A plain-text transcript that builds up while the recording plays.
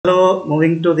Hello,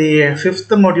 moving to the fifth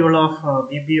module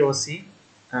of BBOC.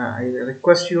 I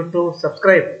request you to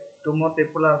subscribe. Two more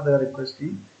people are there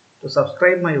requesting to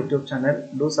subscribe my YouTube channel.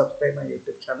 Do subscribe my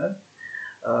YouTube channel.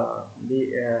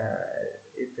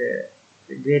 With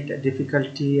great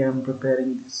difficulty, I am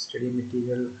preparing this study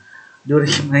material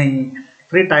during my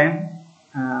free time.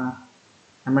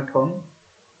 I'm at home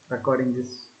recording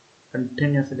this,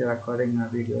 continuously recording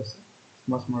videos,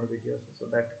 small videos, so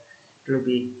that it will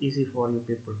be easy for you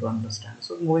people to understand.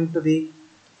 So moving to the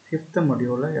fifth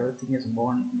module, everything is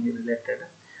bone related.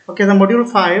 Okay, the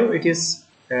module 5, it is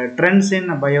trends in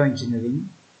bioengineering,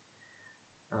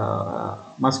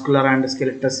 muscular and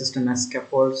skeletal system as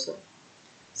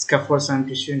scaffolds and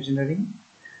tissue engineering,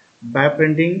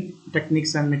 bioprinting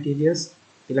techniques and materials,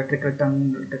 electrical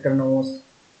technos,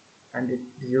 and it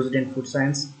is used in food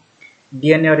science,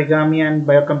 DNA origami and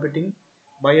biocomputing,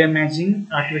 bioimaging,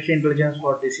 artificial intelligence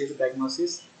for disease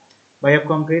diagnosis,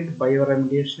 bioconcrete,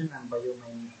 bioremediation, and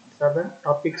biomining. These are the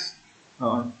topics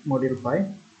on module 5.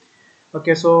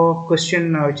 Okay, so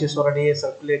question which is already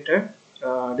circulated.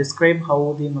 Describe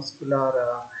how the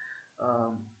muscular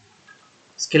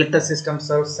skeletal system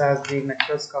serves as the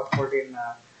natural scaffold in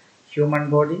human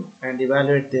body and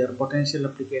evaluate their potential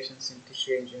applications in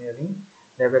tissue engineering.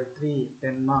 Level 3,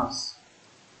 10 marks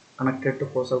connected to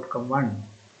course outcome 1.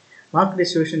 Mark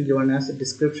distribution given as a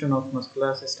description of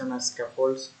muscular system as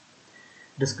scaffolds,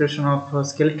 description of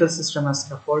skeletal system as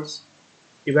scaffolds,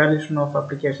 evaluation of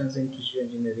applications in tissue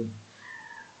engineering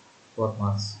 4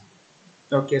 marks.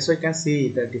 Okay, so you can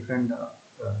see the different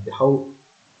how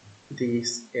the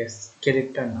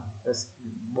skeleton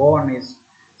bone is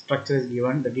structure is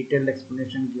given, the detailed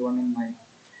explanation given in my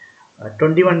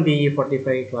 21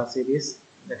 BE45 class series,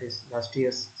 that is last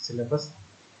year's syllabus.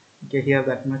 Okay, here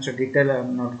that much detail I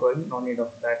am not going, no need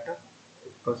of that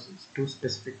because it's too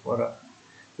specific for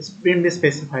it's been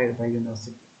specified by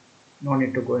university, no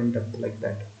need to go in depth like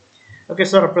that. Okay,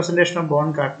 so representation of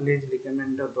bone, cartilage,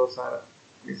 ligament, those are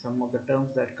some of the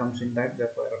terms that comes in that,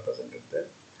 therefore represented there.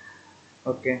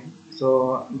 Okay,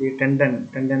 so the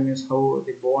tendon is how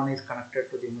the bone is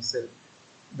connected to the muscle,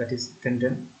 that is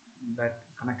tendon, that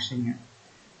connection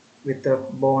with the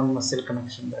bone muscle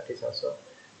connection, that is also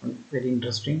very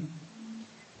interesting.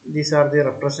 These are the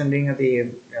representing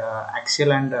the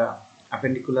axial and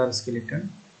appendicular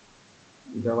skeleton,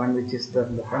 the one which is the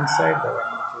front side, the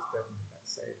one which is the back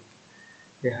side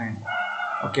behind.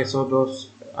 Okay, so those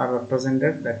are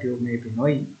represented that you may be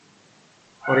knowing,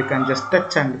 or you can just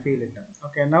touch and feel it.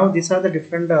 Okay, now these are the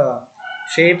different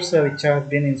shapes which have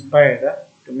been inspired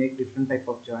to make different type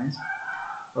of joints.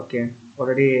 Okay,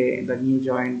 already the knee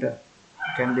joint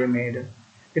can be made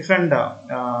different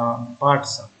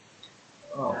parts.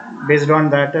 Based on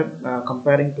that,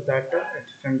 comparing to that,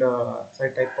 different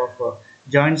type of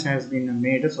joints has been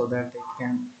made so that it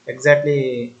can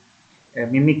exactly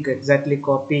mimic, exactly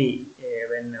copy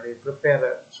when we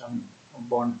prepare some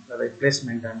bone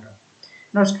replacement. And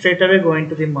now straight away going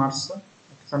to the Mars.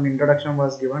 Some introduction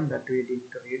was given that we need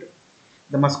to read.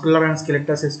 The muscular and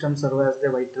skeletal system serve as the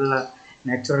vital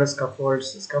natural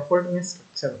scaffolds. Scaffold means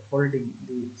structure holding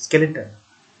the skeleton.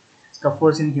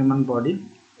 Scaffolds in human body,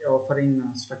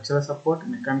 offering structural support,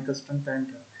 mechanical strength,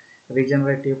 and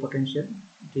regenerative potential.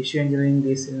 Tissue engineering,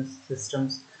 these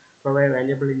systems provide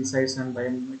valuable insights and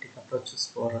biomimetic approaches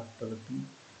for developing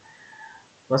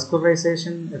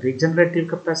vascularization, regenerative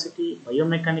capacity,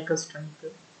 biomechanical strength,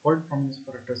 hold promise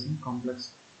for addressing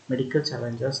complex medical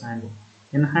challenges and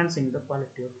enhancing the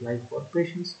quality of life for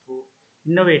patients through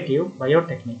innovative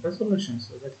biotechnical solutions.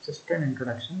 So that's just an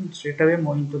introduction. Straight away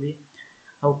moving to the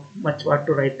how much what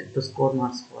to write to score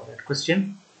marks for that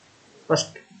question.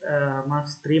 First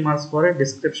marks 3 marks for a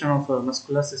description of a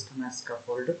muscular system as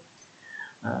scaffold.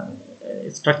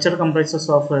 Its structure comprises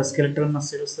of skeletal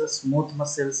muscles, smooth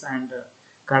muscles, and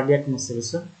cardiac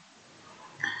muscles.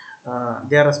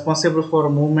 They are responsible for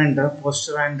movement,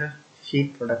 posture, and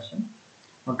heat production.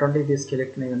 Not only the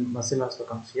skeleton, even muscle also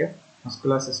comes here.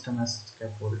 Muscular system as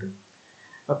scaffold.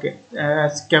 Okay,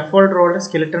 scaffold role,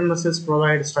 skeletal muscles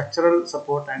provide structural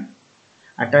support and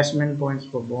attachment points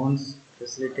for bones,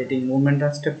 facilitating movement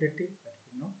and stability. That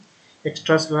we know.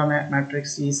 Extracellular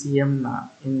matrix ECM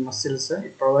in muscles,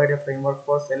 it provides a framework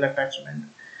for cell attachment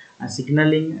and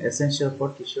signaling essential for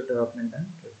tissue development and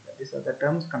repair. These are the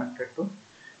terms connected to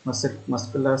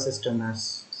muscular system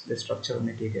as the structural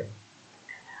material.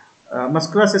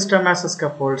 Muscular system as a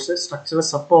scaffold, structural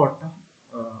support,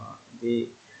 the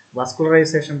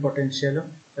vascularization potential,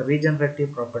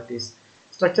 regenerative properties.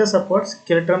 Structure supports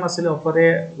skeletal muscle offer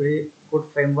a very good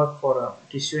framework for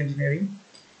tissue engineering,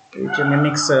 which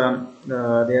mimics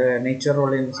their nature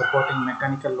role in supporting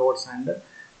mechanical loads and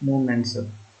movements.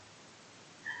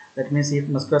 That means if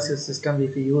muscular system,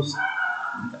 if we use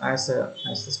as a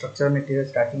structural material,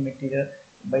 starting material,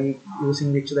 by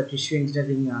using which the tissue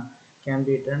engineering can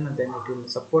be done, then it will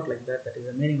support like that. That is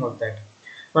the meaning of that.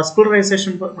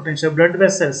 Vascularization potential, blood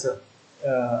vessels,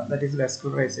 that is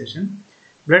vascularization.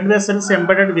 Blood vessels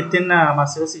embedded within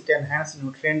muscles, it enhance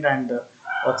nutrient and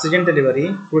oxygen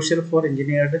delivery, crucial for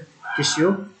engineered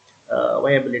tissue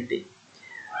viability.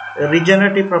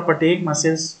 Regenerative property,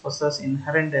 muscles possess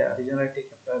inherent regenerative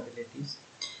capabilities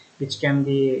which can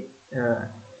be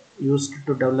used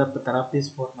to develop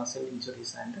therapies for muscle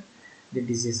injuries and the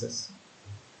diseases.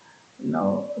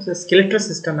 Now, the skeletal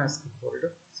system as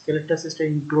scaffold. Skeletal system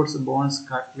includes bones,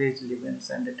 cartilage, ligaments,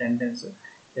 and tendons.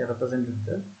 They are represented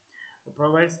there. It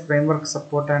provides framework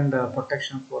support and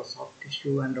protection for soft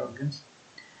tissue and organs.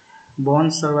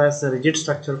 Bones serve as a rigid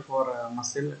structure for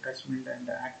muscle attachment and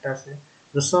act as a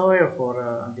reservoir for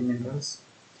the minerals.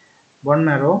 Bone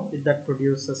marrow that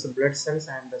produces blood cells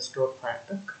and store fat,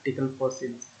 critical for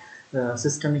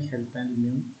systemic health and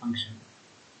immune function.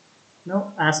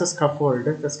 Now, as a scaffold,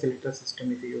 the skeletal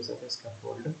system, if you use as a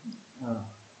scaffold, uh,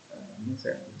 means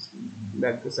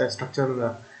that is a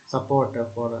structural support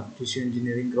for tissue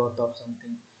engineering growth of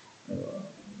something, uh,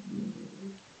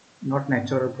 not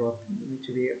natural growth, which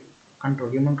we control,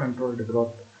 human controlled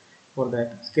growth. For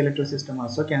that, skeletal system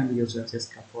also can be used as a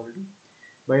scaffold.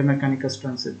 Biomechanical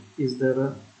strength is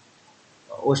there,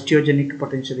 osteogenic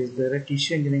potential is there,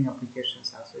 tissue engineering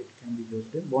applications also it can be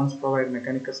used. Bones provide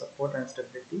mechanical support and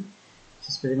stability, which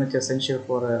is very much essential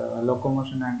for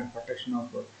locomotion and protection of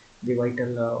the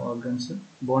vital organs.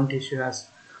 Bone tissue has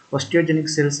osteogenic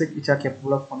cells which are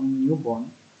capable of forming new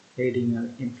bone,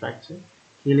 aiding in fracture,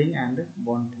 healing and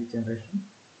bone regeneration.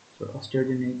 So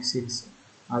osteogenic cells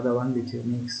are the one which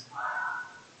makes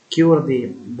cure the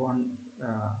bone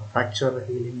fracture,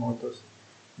 healing, all those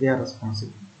they are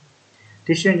responsible.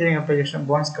 Tissue engineering application,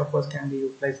 bone scaffolds can be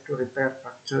utilized to repair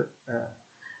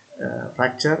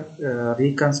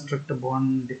reconstruct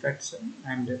bone defects,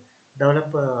 and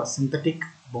develop synthetic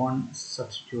bone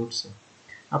substitutes.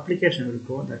 Application will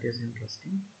go, that is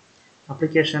interesting.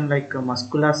 Application like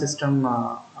muscular system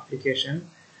application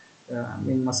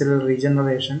in muscle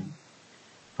regeneration,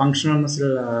 functional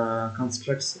muscle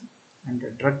constructs,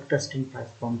 and drug testing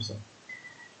platforms.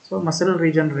 So muscle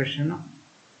regeneration,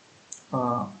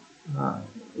 uh,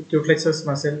 it utilizes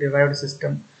muscle derived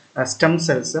system stem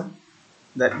cells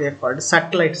that they are called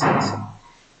satellite cells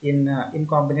in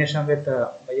combination with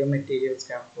biomaterial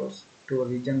scaffolds to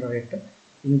regenerate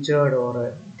injured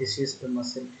or diseased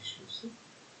muscle tissues.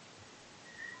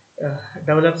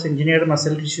 Develops engineered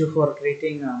muscle tissue for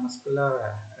treating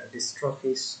muscular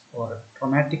dystrophies or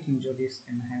traumatic injuries,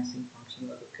 enhancing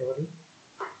functional recovery.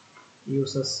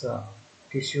 Uses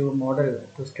tissue model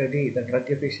to study the drug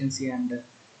efficiency and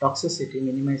toxicity,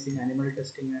 minimizing animal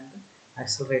testing and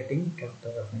accelerating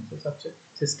character references. Such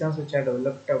systems which are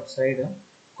developed outside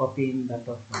copying that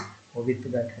of with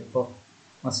that help of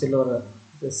muscle or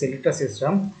the skeletal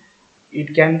system,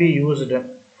 it can be used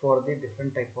for the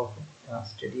different type of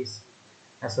studies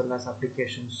as well as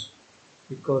applications,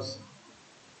 because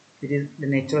it is the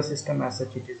natural system as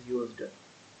such it is used.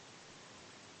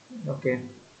 Okay,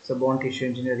 so bone tissue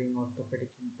engineering,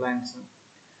 orthopedic implants,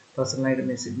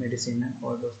 personalized medicine,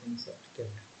 all those things are kept.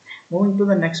 Moving to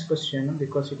the next question,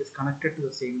 because it is connected to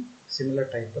the same similar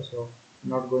type, so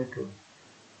I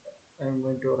am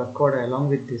going to record along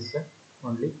with this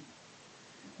only.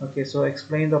 Okay, so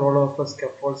explain the role of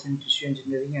scaffolds in tissue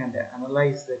engineering and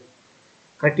analyze the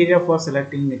criteria for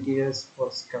selecting materials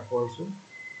for scaffolds.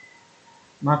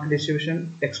 Mark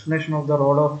distribution, explanation of the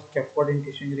role of scaffold in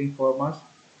tissue engineering 4 marks.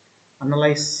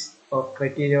 Analyze of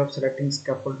criteria of selecting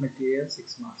scaffold material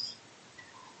 6 marks.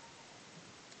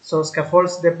 So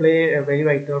scaffolds, they play a very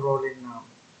vital role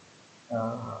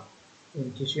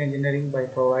in tissue engineering by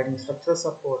providing structural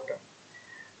support,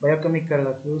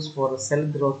 biochemical cues for cell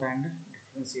growth and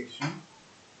differentiation.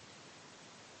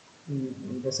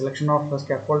 The selection of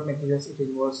scaffold materials, it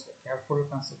involves careful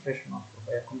consideration of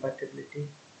biocompatibility,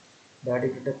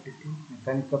 biodegradability,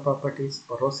 mechanical properties,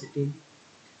 porosity,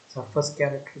 surface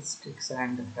characteristics,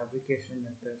 and fabrication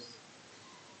methods.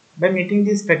 By meeting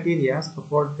these criteria,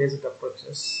 scaffold-based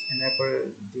approaches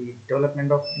enable the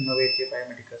development of innovative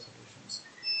biomedical solutions.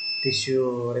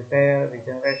 Tissue repair,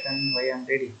 regeneration, why I am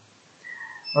ready.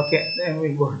 Okay, then we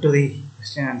go to the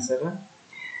question answer.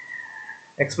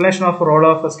 Explanation of role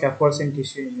of scaffolds in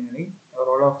tissue engineering.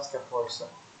 Role of scaffolds.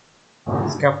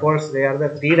 Scaffolds, they are the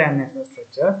three-dimensional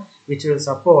structure which will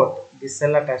support the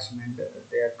cell attachment,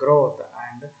 their growth,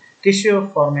 and tissue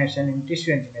formation in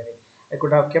tissue engineering. I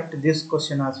could have kept this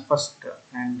question as first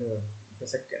and The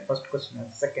second, first question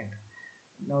is second.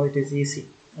 Now it is easy.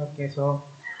 Okay, so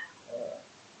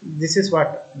this is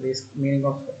what this meaning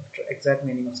of exact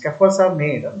meaning of scaffolds are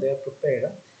made. They are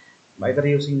prepared either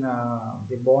using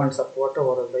the bone support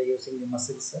or by using the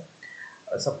muscles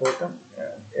support.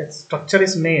 A structure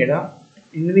is made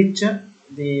in which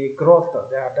the growth,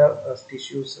 the other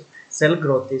tissues, cell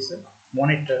growth is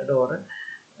monitored or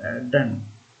done.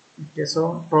 Okay,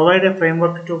 so provide a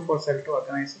framework to for cell to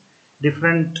organize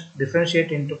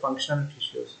differentiate into functional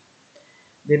tissues.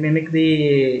 They mimic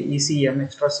the ECM,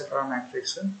 extracellular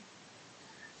matrix,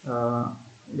 uh,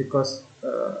 because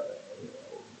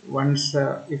once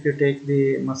if you take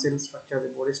the muscle structure, the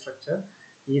body structure,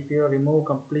 if you remove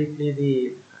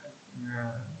completely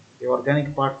uh, the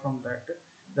organic part from that,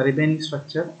 the remaining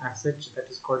structure as such, that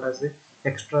is called as the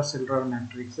extracellular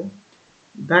matrix.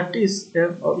 That is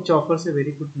which offers a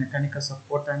very good mechanical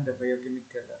support and the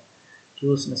biochemical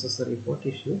cues necessary for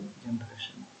tissue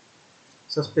generation.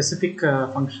 So specific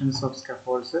functions of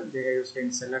scaffolds, they are used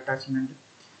in cell attachment,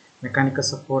 mechanical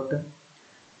support,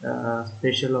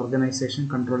 spatial organization,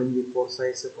 controlling the pore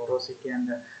size, porosity,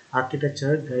 and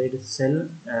architecture, guide cell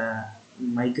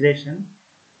migration,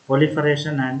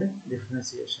 proliferation, and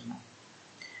differentiation.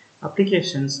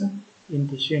 Applications in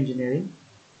tissue engineering,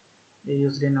 they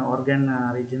used in organ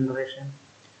regeneration,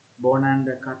 bone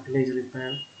and cartilage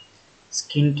repair,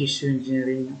 skin tissue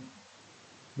engineering.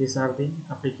 These are the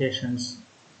applications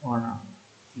on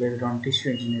based on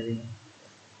tissue engineering.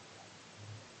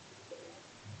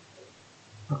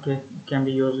 Okay, it can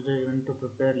be used even to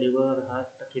prepare liver,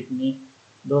 heart, kidney.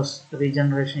 Those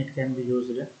regeneration it can be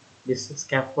used. This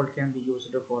scaffold can be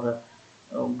used for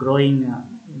growing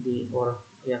the or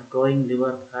yeah growing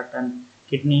liver, heart, and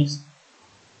kidneys.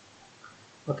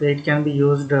 Okay, it can be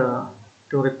used to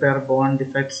repair bone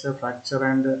defects, fracture,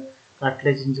 and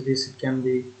cartilage injuries. It can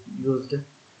be used.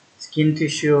 Skin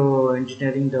tissue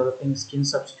engineering, developing skin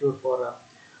substitute for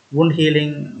wound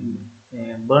healing,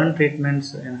 burn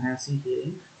treatments, enhancing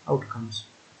healing outcomes.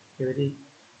 A very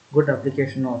good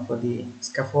application of the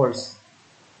scaffolds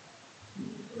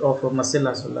of muscle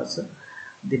as well as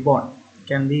the bone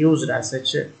can be used as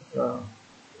such.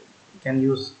 Can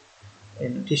use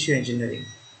in tissue engineering.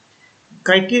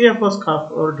 Criteria for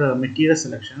scaffold material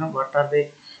selection. What are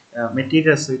the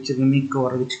materials which mimic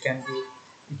or which can be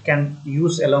it can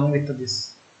use along with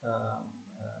this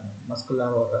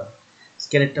muscular or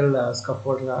skeletal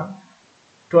scaffold?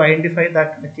 To identify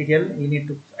that material, we need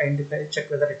to identify, check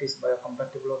whether it is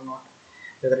biocompatible or not,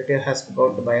 whether it has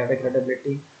got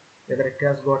biodegradability, whether it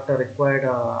has got required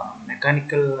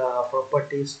mechanical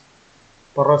properties,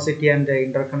 porosity and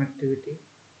interconnectivity,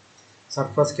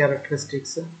 surface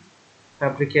characteristics,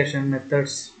 fabrication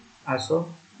methods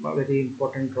also a very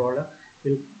important role.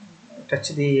 We'll touch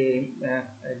the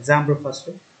example first.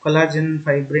 Collagen,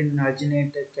 fibrin,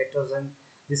 alginate, chitosan.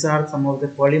 These are some of the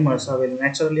polymers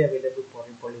naturally available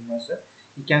polymers.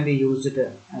 It can be used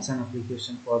as an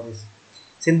application for this.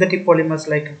 Synthetic polymers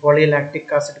like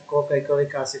polylactic acid,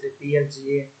 co-glycolic acid,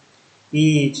 PLGA,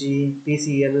 PEG,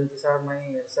 PCl. These are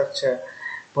my research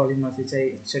polymers which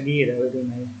I studied in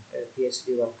my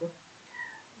PhD work.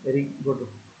 Very good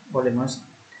polymers.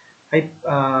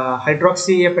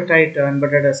 Hydroxyapatite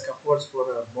embedded scaffolds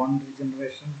for bone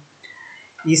regeneration.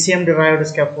 ECM derived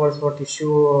scaffolds for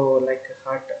tissue like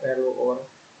heart valve or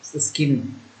the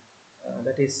skin.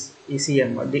 That is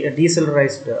ECM,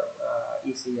 decellularized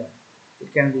ECM.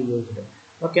 It can be used.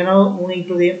 Okay, now moving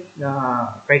to the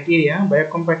criteria,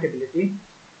 biocompatibility.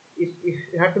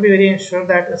 You have to be very sure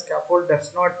that a scaffold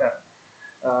does not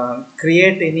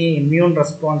create any immune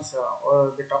response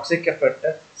or the toxic effect,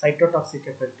 cytotoxic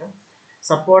effect,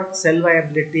 support cell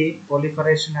viability,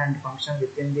 proliferation and function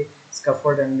within the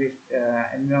scaffold and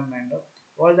environment.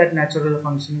 All that natural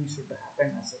functioning should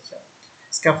happen as such.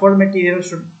 Scaffold material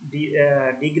should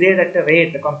degrade at a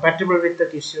rate compatible with the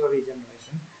tissue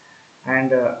regeneration,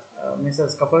 and means a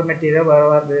scaffold material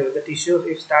wherever the tissue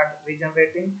if start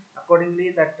regenerating,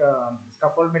 accordingly that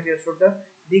scaffold material should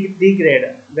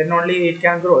degrade, then only it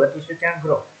can grow, the tissue can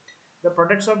grow. The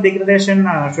products of degradation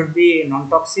should be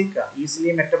non-toxic,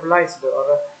 easily metabolized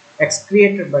or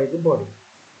excreted by the body.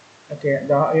 Okay,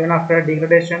 even after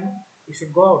degradation it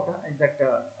should go out, and that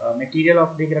material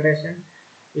of degradation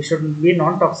it should be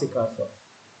non-toxic also.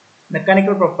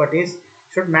 Mechanical properties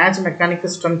should match mechanical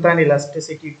strength and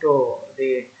elasticity to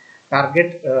the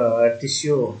target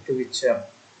tissue to which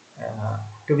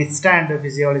to withstand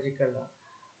physiological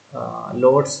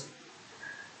loads.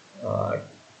 Uh,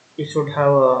 it should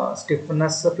have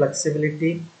stiffness,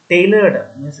 flexibility,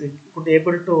 tailored means it could be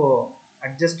able to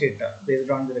adjust it based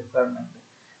on the requirement.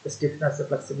 The stiffness, the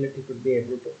flexibility could be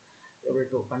able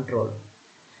to control.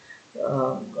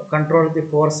 control the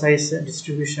pore size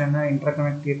distribution,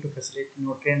 interconnected to facilitate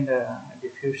nutrient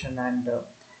diffusion and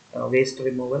waste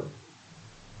removal,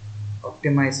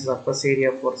 optimize surface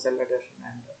area for cell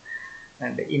adhesion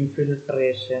and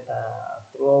infiltration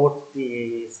throughout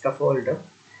the scaffold.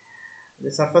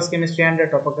 The surface chemistry and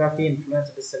topography influence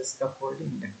the cell scaffold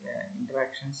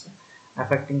interactions,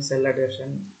 affecting cell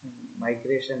adhesion,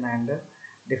 migration, and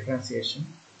differentiation.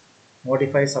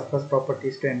 Modify surface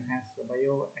properties to enhance the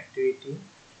bioactivity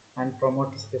and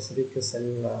promote specific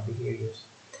cell behaviors.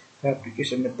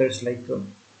 Application methods like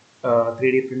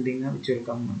 3D printing, which will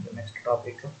come on the next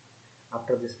topic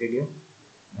after this video.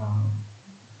 Uh,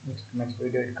 next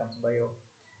video it comes bio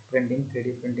printing,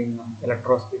 3D printing,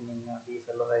 electrospinning,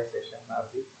 decellularization are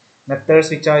the methods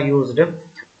which are used.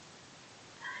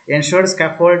 Ensured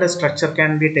scaffold structure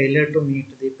can be tailored to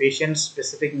meet the patient's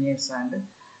specific needs and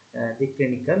the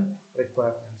clinical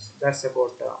requirements. That's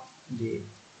about the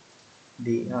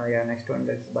yeah, next one,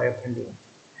 that's bioprinting.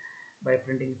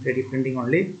 Bioprinting, 3D printing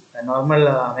only. A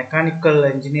normal mechanical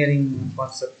engineering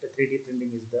concept, 3D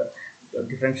printing is the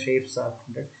different shapes are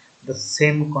printed. The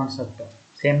same concept,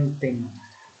 same thing,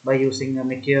 by using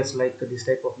materials like this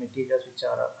type of materials which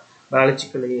are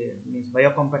biologically means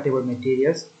biocompatible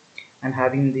materials and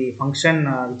having the function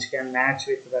which can match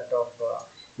with that of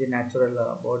the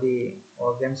natural body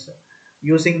organs.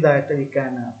 Using that we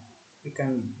can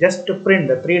just print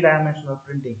the three-dimensional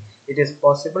printing. It is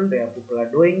possible. There people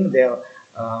are doing. They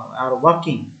are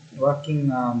working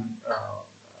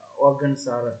organs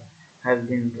are have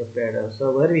been prepared.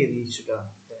 So where we reached the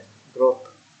growth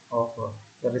of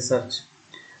the research.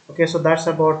 Okay, so that's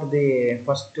about the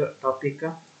first topic,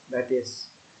 that is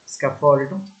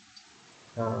scaffold,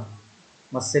 uh,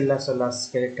 musculoskeletal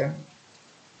skeleton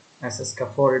as a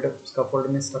scaffold. Scaffold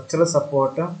means structural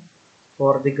support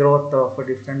for the growth of a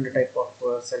different type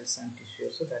of cells and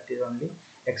tissues. So that is only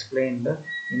explained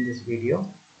in this video.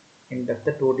 In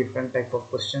depth, two different type of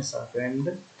questions are framed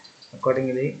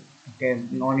accordingly. Okay,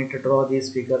 no need to draw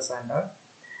these figures and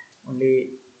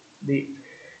only the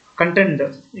content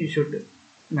you should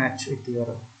match with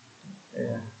your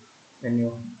when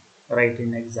you write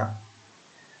in exam.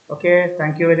 Okay,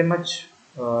 thank you very much.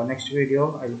 Next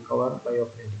video I will cover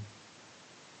bioprinting.